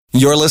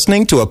You're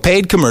listening to a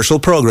paid commercial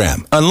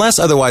program. Unless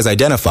otherwise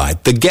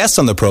identified, the guests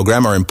on the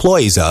program are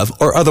employees of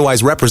or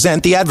otherwise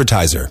represent the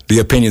advertiser. The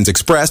opinions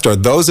expressed are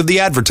those of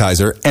the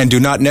advertiser and do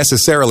not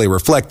necessarily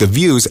reflect the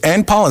views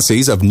and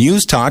policies of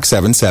News Talk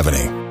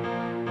 770.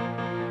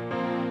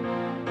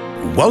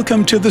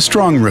 Welcome to the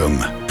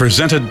Strongroom,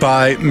 presented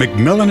by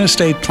MacMillan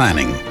Estate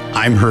Planning.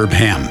 I'm Herb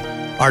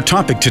Ham. Our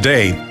topic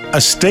today,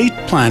 estate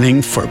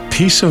planning for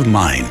peace of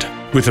mind.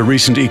 With the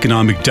recent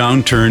economic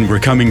downturn we're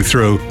coming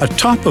through, a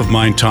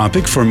top-of-mind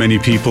topic for many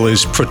people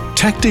is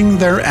protecting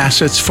their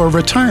assets for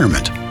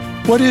retirement.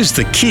 What is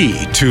the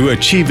key to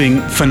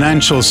achieving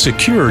financial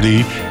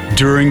security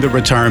during the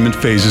retirement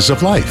phases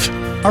of life?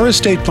 Our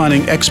estate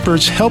planning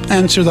experts help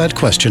answer that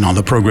question on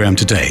the program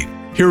today.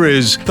 Here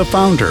is the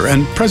founder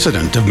and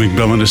president of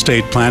MacMillan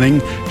Estate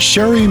Planning,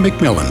 Sheri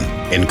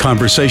MacMillan, in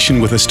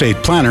conversation with estate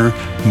planner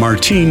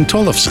Martine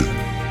Tollefson.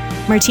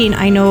 Martine,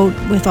 I know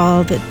with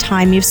all the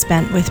time you've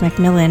spent with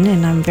MacMillan,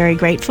 and I'm very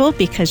grateful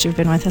because you've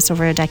been with us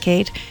over a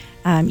decade,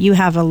 you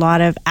have a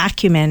lot of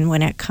acumen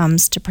when it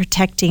comes to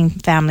protecting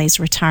families'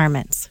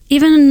 retirements.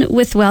 Even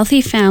with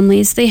wealthy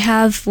families, they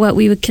have what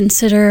we would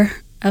consider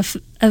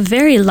a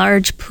very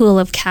large pool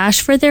of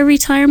cash for their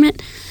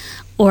retirement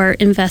or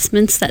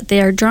investments that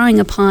they are drawing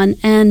upon,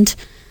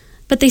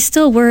 but they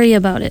still worry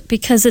about it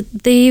because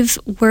they've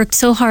worked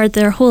so hard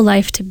their whole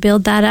life to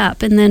build that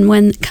up. And then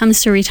when it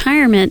comes to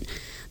retirement,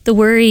 the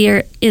worry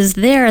is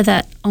there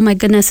that, oh my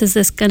goodness, is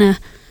this going to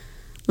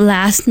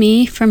last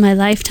me for my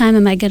lifetime?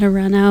 Am I going to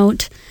run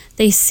out?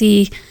 They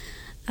see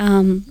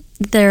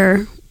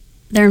their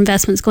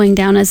investments going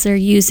down as they're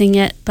using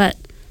it, but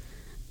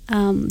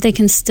they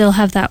can still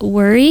have that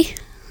worry.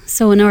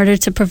 So in order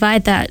to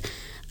provide that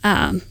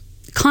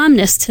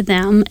calmness to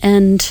them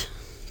and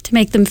to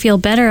make them feel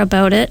better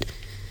about it,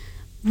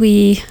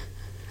 we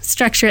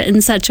structure it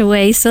in such a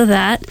way so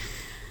that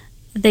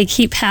they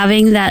keep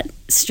having that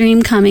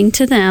stream coming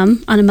to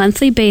them on a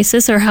monthly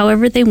basis or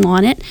however they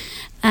want it,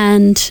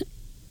 and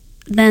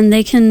then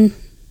they can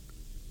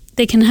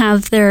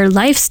have their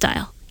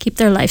lifestyle, keep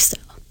their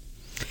lifestyle.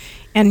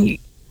 And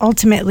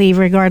ultimately,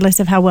 regardless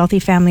of how wealthy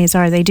families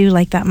are, they do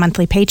like that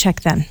monthly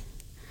paycheck then.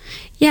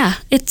 Yeah,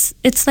 it's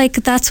like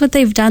that's what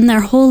they've done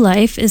their whole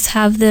life, is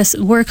have this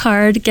work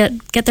hard,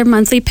 get their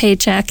monthly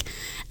paycheck,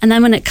 and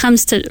then when it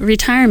comes to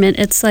retirement,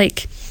 it's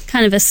like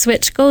kind of a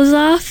switch goes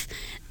off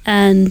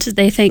and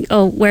they think,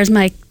 oh, where's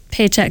my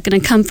paycheck going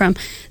to come from?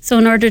 So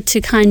in order to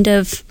kind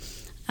of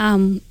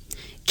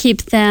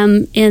keep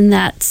them in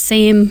that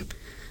same,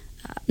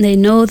 they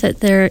know that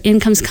their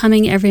income's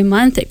coming every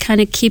month, it kind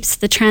of keeps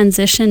the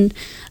transition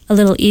a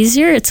little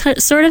easier. It's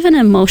sort of an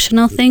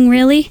emotional thing,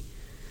 really,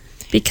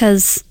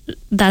 because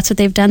that's what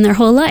they've done their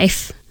whole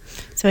life.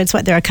 So it's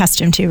what they're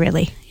accustomed to,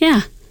 really.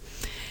 Yeah.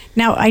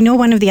 Now, I know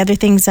one of the other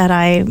things that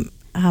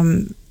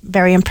I'm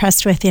very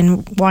impressed with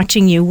in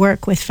watching you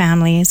work with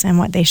families and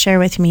what they share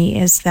with me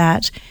is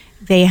that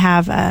they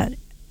have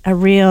a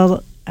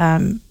real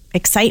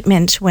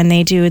excitement when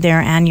they do their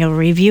annual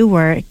review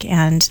work,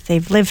 and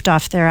they've lived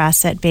off their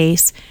asset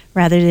base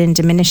rather than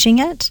diminishing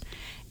it.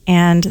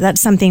 And that's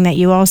something that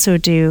you also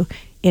do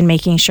in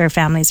making sure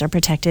families are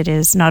protected,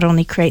 is not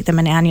only create them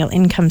an annual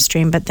income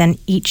stream, but then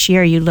each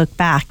year you look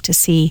back to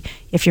see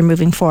if you're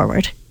moving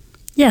forward.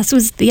 Yes,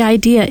 the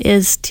idea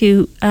is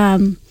to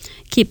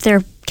keep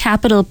their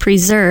capital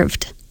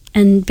preserved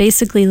and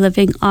basically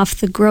living off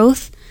the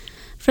growth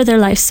for their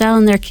lifestyle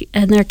and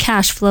their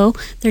cash flow.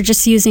 They're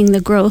just using the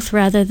growth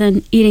rather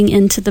than eating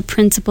into the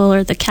principal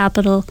or the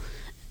capital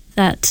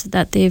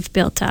that they've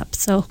built up.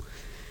 So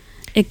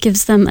it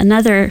gives them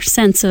another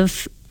sense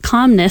of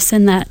calmness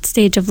in that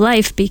stage of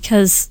life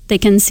because they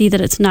can see that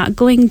it's not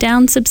going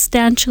down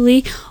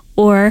substantially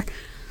or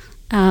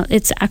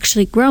it's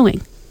actually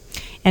growing.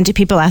 And do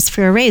people ask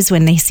for a raise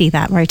when they see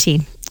that,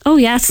 Martine? Oh,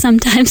 yeah.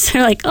 Sometimes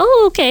they're like,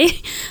 oh, okay.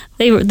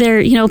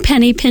 They're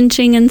penny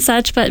pinching and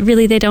such, but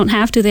really they don't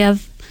have to. They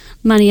have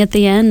money at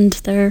the end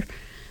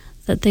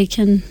that they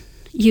can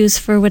use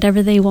for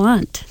whatever they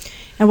want.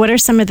 And what are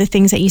some of the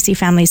things that you see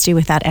families do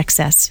with that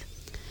excess?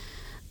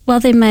 Well,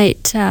 they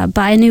might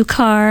buy a new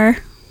car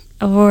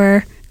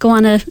or go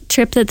on a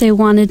trip that they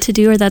wanted to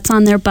do or that's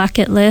on their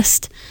bucket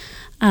list.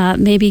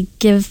 Maybe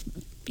give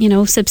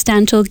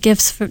substantial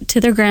gifts to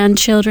their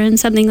grandchildren,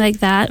 something like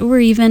that, or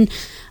even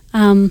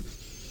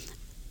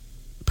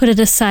put it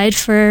aside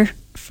for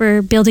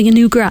building a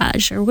new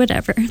garage or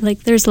whatever. Like,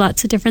 there's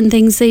lots of different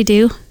things they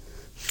do.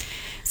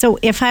 So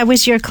if I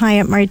was your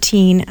client,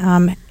 Martine,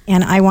 and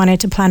I wanted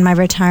to plan my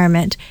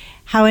retirement,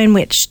 how and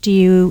which do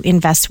you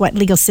invest? What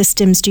legal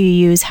systems do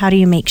you use? How do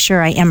you make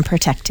sure I am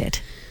protected?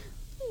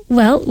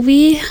 Well,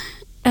 we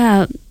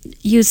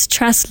use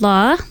trust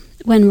law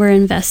when we're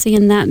investing,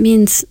 and that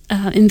means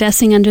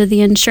investing under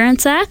the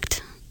Insurance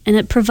Act, and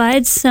it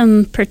provides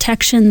some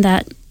protection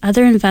that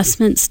other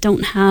investments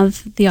don't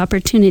have the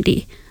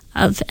opportunity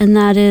of, and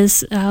that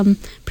is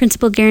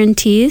principal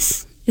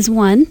guarantees is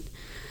one.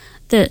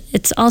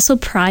 It's also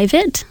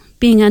private,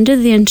 being under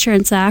the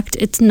Insurance Act.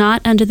 It's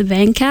not under the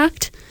Bank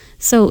Act,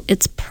 so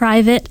it's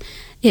private.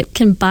 It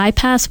can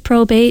bypass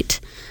probate.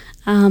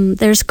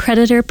 There's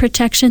creditor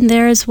protection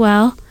there as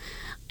well.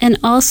 And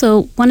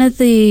also, one of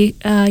the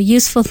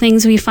useful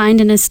things we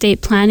find in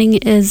estate planning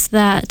is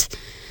that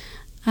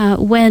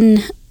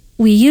when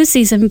we use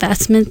these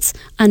investments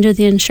under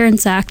the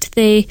Insurance Act,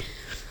 they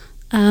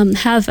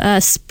have a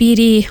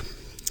speedy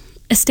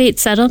estate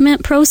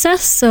settlement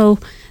process, so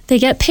they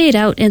get paid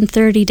out in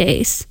 30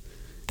 days.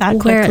 That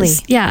quickly?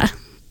 Yeah.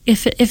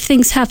 If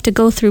things have to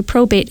go through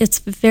probate,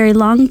 it's a very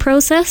long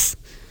process,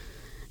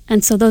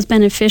 and so those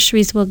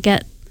beneficiaries will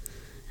get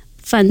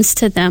funds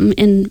to them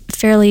in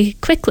fairly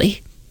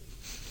quickly.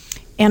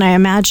 And I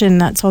imagine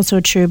that's also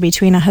true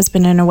between a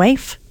husband and a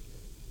wife?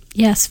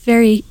 Yes,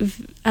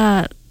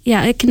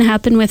 it can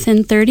happen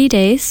within 30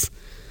 days,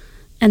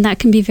 and that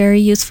can be very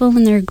useful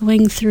when they're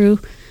going through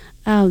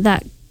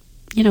that,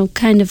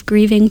 kind of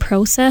grieving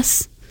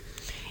process.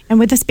 And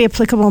would this be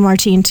applicable,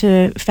 Martine,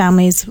 to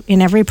families in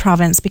every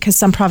province? Because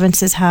some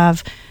provinces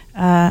have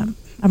a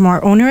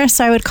more onerous,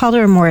 I would call it,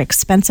 or more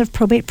expensive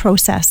probate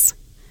process.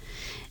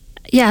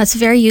 Yeah, it's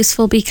very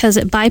useful because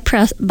it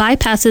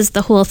bypasses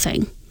the whole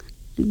thing.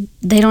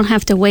 They don't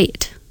have to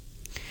wait.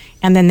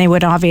 And then they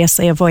would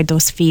obviously avoid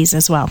those fees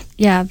as well.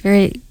 Yeah,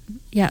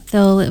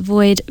 they'll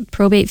avoid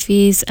probate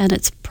fees, and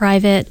it's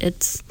private.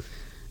 It's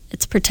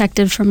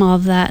protected from all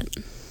of that.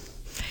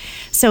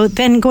 So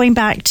then going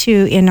back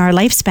to in our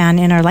life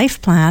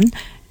plan,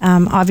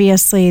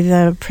 obviously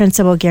the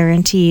principal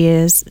guarantee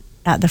is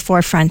at the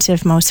forefront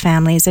of most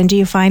families. And do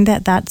you find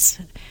that that's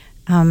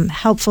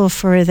helpful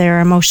for their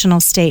emotional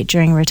state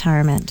during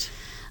retirement?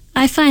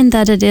 I find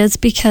that it is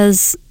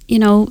because,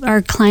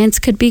 our clients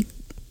could be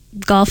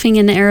golfing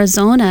in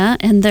Arizona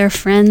and their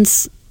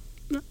friends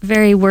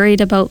very worried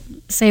about,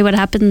 say, what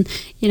happened,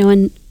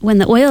 when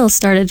the oil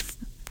started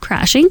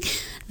crashing.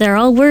 They're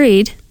all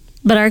worried,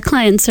 but our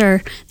clients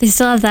they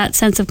still have that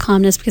sense of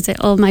calmness because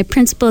my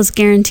principal is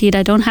guaranteed.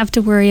 I don't have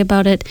to worry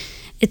about it.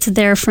 It's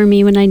there for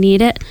me when I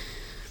need it.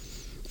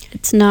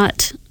 It's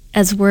not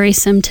as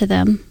worrisome to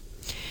them.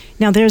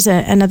 Now, there's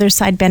another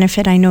side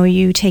benefit I know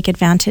you take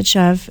advantage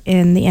of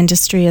in the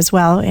industry as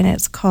well, and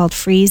it's called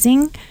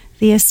freezing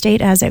the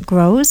estate as it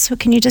grows. So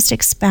can you just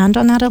expand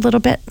on that a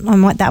little bit,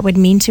 on what that would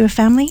mean to a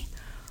family?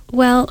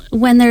 Well,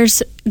 when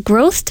there's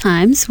growth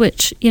times,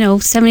 which,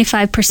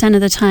 75%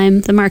 of the time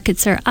the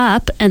markets are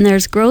up and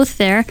there's growth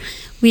there,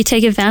 we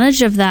take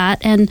advantage of that,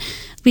 and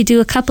we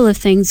do a couple of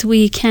things.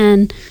 We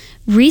can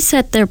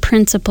reset their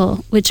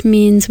principal, which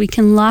means we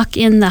can lock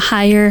in the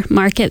higher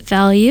market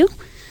value,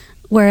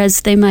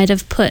 whereas they might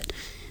have put,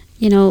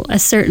 a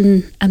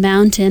certain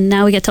amount in.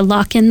 Now we get to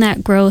lock in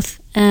that growth.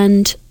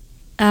 And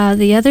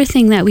the other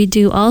thing that we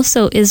do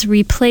also is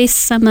replace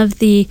some of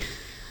the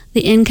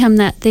income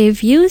that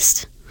they've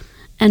used,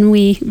 and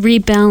we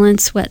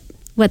rebalance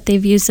what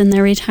they've used in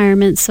their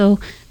retirement. So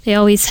they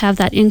always have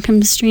that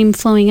income stream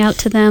flowing out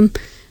to them,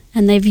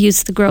 and they've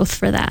used the growth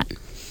for that.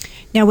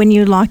 Now, when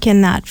you lock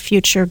in that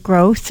future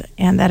growth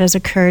and that has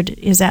occurred,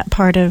 is that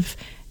part of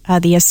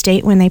the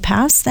estate when they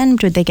pass then?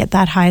 Did they get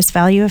that highest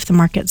value if the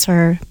markets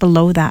are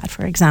below that,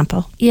 for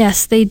example?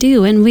 Yes, they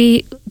do. And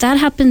that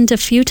happened a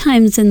few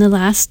times in the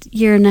last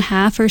year and a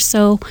half or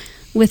so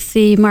with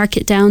the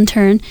market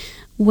downturn,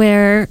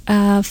 where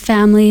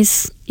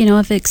families,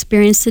 have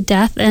experienced a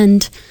death,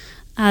 and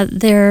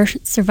their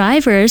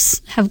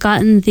survivors have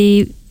gotten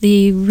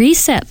the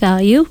reset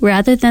value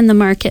rather than the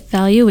market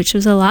value, which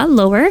was a lot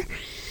lower.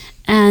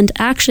 And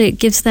actually it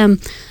gives them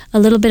a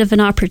little bit of an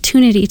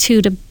opportunity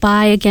too to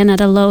buy again at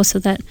a low, so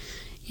that,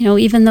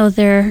 even though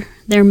their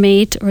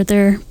mate or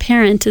their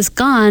parent is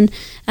gone,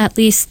 at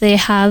least they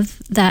have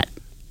that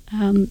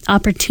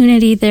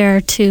opportunity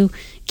there to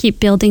keep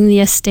building the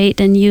estate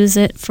and use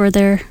it for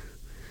their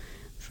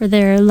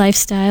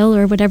lifestyle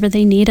or whatever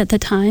they need at the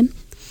time.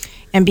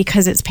 And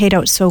because it's paid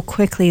out so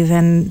quickly,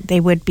 then they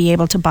would be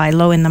able to buy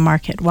low in the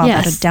market while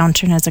that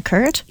downturn has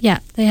occurred? Yeah,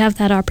 they have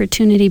that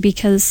opportunity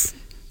because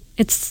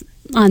it's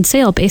on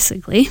sale,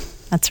 basically.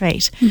 That's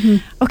right.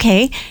 Mm-hmm.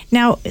 Okay.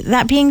 Now,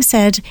 that being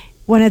said,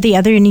 one of the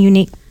other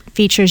unique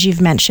features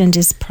you've mentioned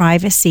is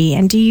privacy.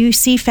 And do you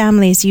see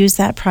families use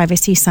that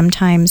privacy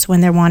sometimes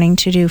when they're wanting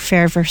to do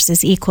fair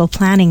versus equal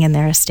planning in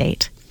their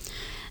estate?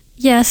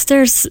 Yes,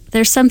 there's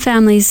some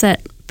families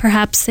that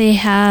perhaps they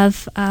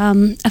have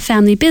a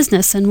family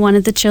business, and one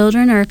of the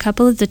children or a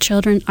couple of the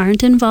children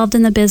aren't involved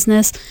in the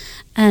business,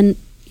 and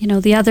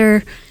the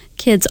other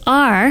kids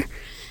are.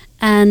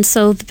 And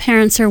so the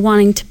parents are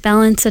wanting to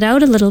balance it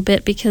out a little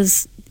bit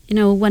because,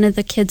 one of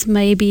the kids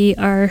maybe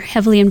are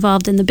heavily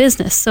involved in the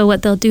business. So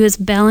what they'll do is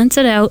balance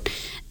it out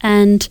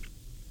and,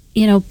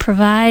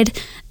 provide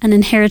an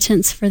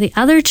inheritance for the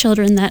other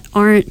children that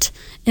aren't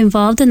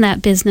involved in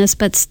that business,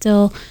 but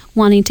still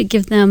wanting to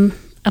give them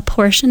a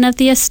portion of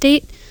the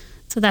estate.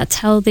 So that's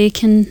how they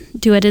can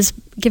do it, is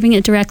giving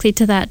it directly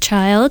to that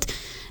child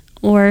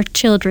or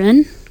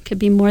children, could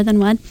be more than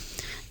one.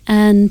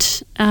 And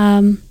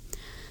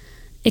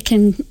it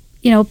can,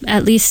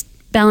 at least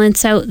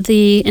balance out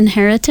the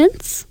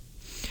inheritance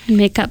and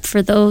make up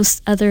for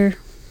those other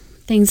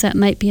things that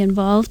might be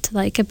involved,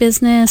 like a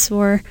business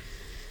or,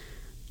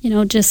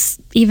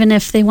 just even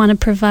if they want to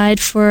provide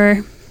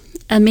for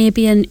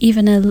maybe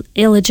even an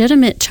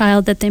illegitimate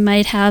child that they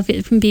might have,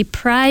 it can be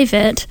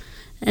private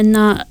and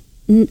not,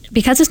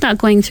 because it's not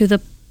going through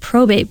the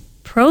probate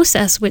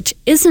process, which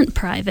isn't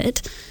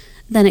private,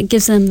 then it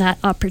gives them that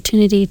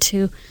opportunity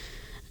to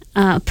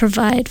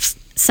provide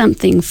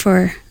something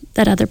for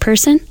that other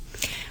person.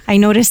 I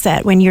noticed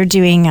that when you're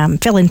doing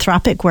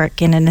philanthropic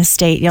work in an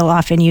estate, you'll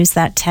often use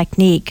that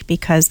technique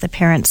because the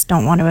parents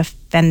don't want to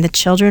offend the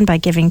children by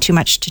giving too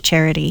much to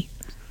charity.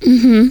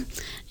 Mm-hmm.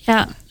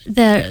 Yeah,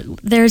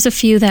 there's a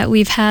few that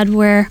we've had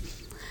where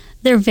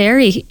they're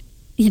very,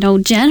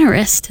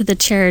 generous to the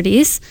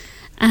charities,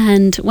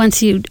 and once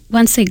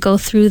they go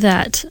through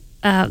that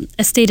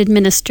estate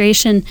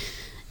administration,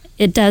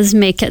 it does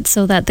make it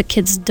so that the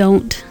kids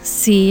don't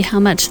see how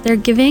much they're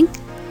giving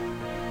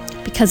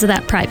because of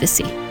that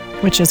privacy.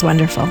 Which is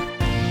wonderful.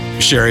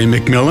 Sheri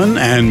MacMillan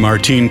and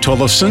Martine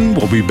Tollefson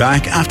will be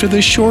back after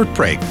this short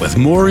break with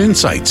more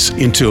insights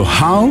into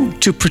how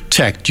to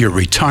protect your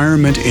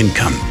retirement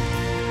income.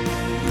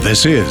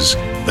 This is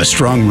The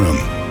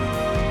Strongroom.